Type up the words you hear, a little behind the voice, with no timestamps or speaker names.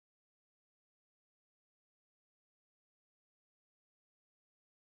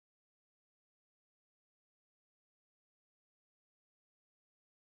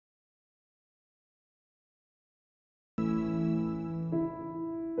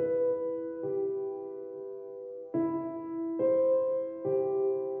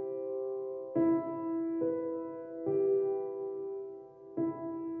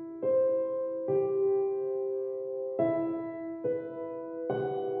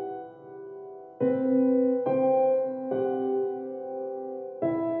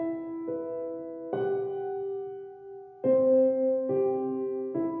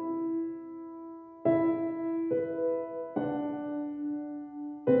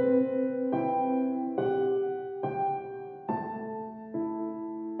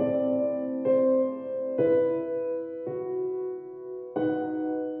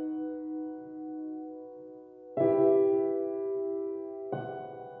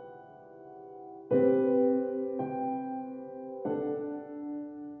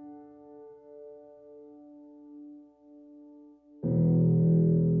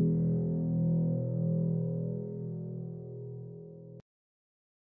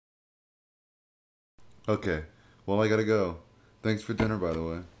Okay. Well, I gotta go. Thanks for dinner, by the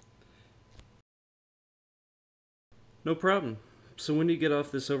way. No problem. So when do you get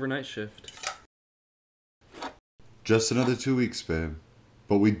off this overnight shift? Just another 2 weeks, babe.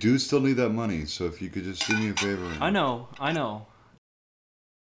 But we do still need that money, so if you could just do me a favor I and... know, I know.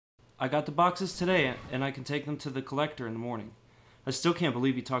 I got the boxes today and I can take them to the collector in the morning. I still can't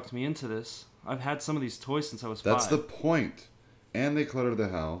believe you talked me into this. I've had some of these toys since I was That's the 5. point. And they clutter the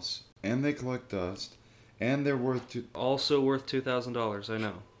house, and they collect dust, and they're worth Also worth $2,000, I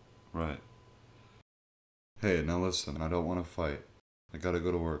know. Right. Hey, now listen, I don't want to fight. I gotta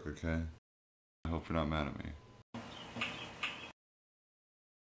go to work, okay? I hope you're not mad at me.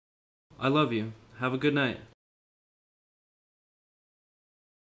 I love you. Have a good night.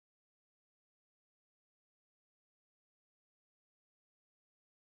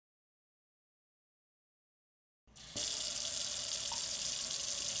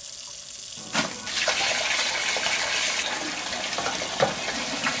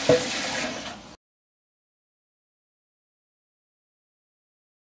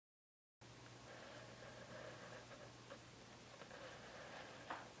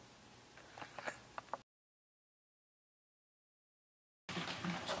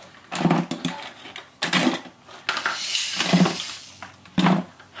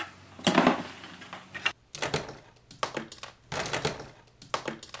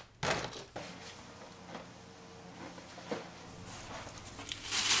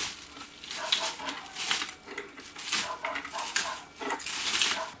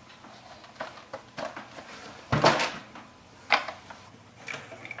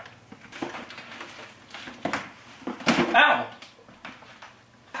 Ow!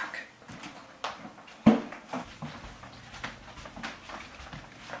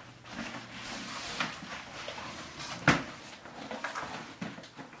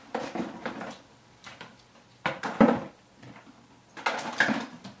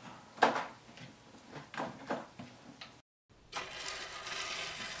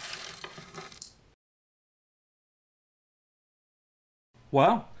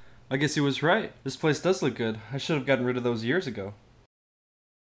 Wow. I guess he was right. This place does look good. I should have gotten rid of those years ago.